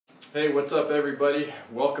Hey, what's up everybody?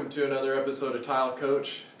 Welcome to another episode of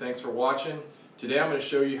TileCoach. Thanks for watching. Today I'm going to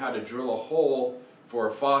show you how to drill a hole for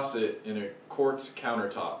a faucet in a quartz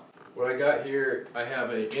countertop. What I got here, I have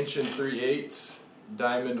a 1 3/8"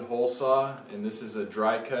 diamond hole saw, and this is a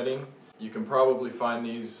dry cutting. You can probably find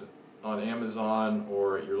these on Amazon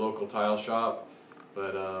or at your local tile shop,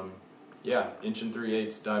 but yeah, 1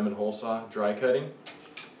 3/8" diamond hole saw, dry cutting.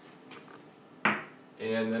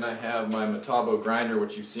 And then I have my Metabo grinder,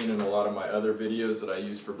 which you've seen in a lot of my other videos that I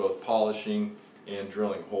use for both polishing and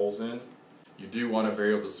drilling holes in. You do want a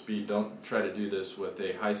variable speed. Don't try to do this with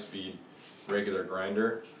a high-speed regular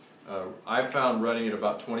grinder. I found running at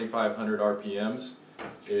about 2,500 RPMs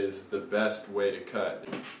is the best way to cut.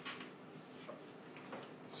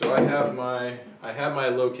 So I have my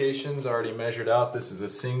locations already measured out. This is a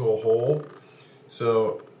single hole.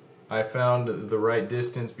 So I found the right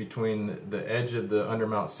distance between the edge of the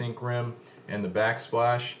undermount sink rim and the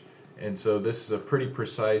backsplash, and so this is a pretty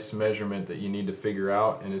precise measurement that you need to figure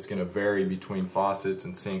out, and it's going to vary between faucets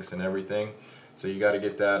and sinks and everything. So you got to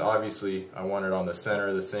get that. Obviously I want it on the center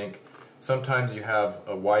of the sink. Sometimes you have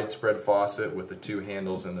a widespread faucet with the 2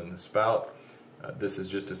 handles and then the spout. This is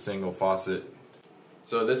just a single faucet.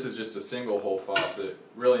 So this is just a single hole faucet,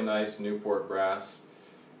 really nice Newport brass.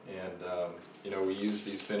 And you know, we use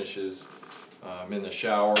these finishes in the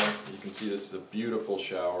shower. You can see this is a beautiful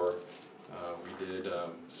shower. We did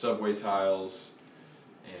subway tiles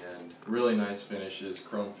and really nice finishes,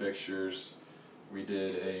 chrome fixtures. We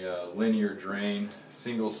did a linear drain,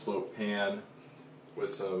 single slope pan with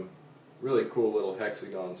some really cool little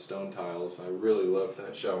hexagon stone tiles. I really love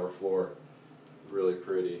that shower floor, really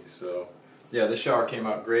pretty. So yeah, this shower came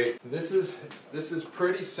out great. This is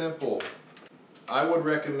pretty simple. I would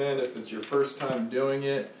recommend, if it's your first time doing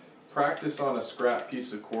it, practice on a scrap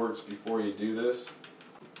piece of quartz before you do this.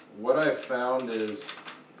 What I've found is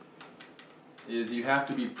you have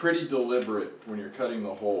to be pretty deliberate when you're cutting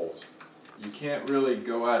the holes. You can't really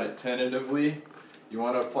go at it tentatively. You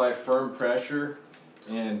want to apply firm pressure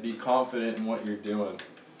and be confident in what you're doing.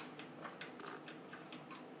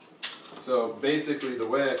 So basically the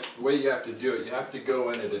way you have to do it, you have to go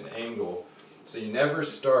in at an angle. So you never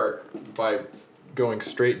start by going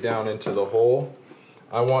straight down into the hole.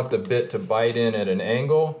 I want the bit to bite in at an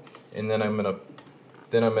angle, and then I'm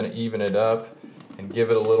gonna even it up and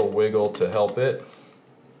give it a little wiggle to help it.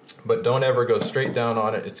 But don't ever go straight down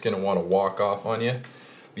on it. It's gonna want to walk off on you.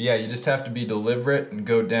 But yeah, you just have to be deliberate and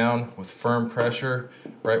go down with firm pressure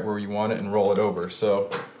right where you want it and roll it over. So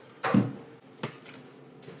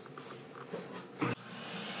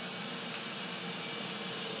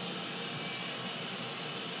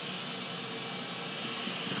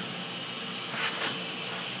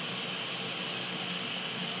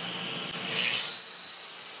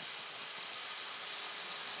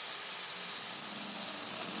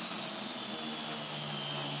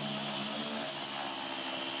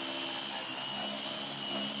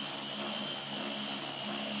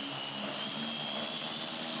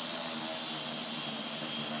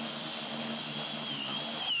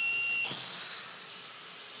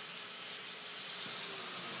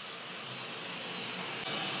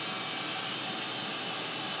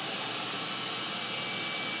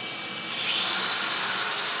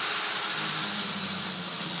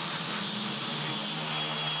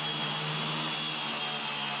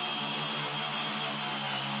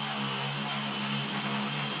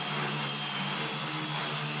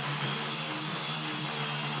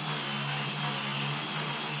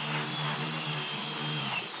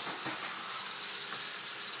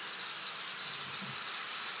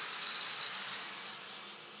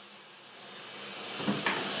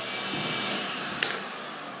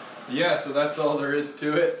yeah, so that's all there is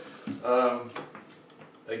to it.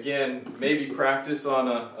 Again, maybe practice on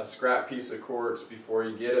a scrap piece of quartz before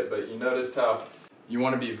you get it, but you noticed how you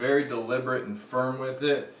want to be very deliberate and firm with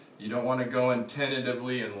it. You don't want to go in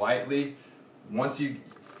tentatively and lightly. Once you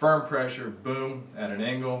firm pressure, boom, at an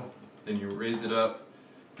angle, then you raise it up,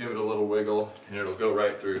 give it a little wiggle, and it'll go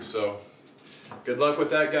right through. So good luck with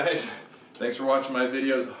that, guys. Thanks for watching my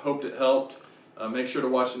videos. Hope it helped. Make sure to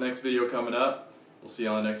watch the next video coming up. We'll see you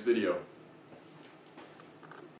on the next video.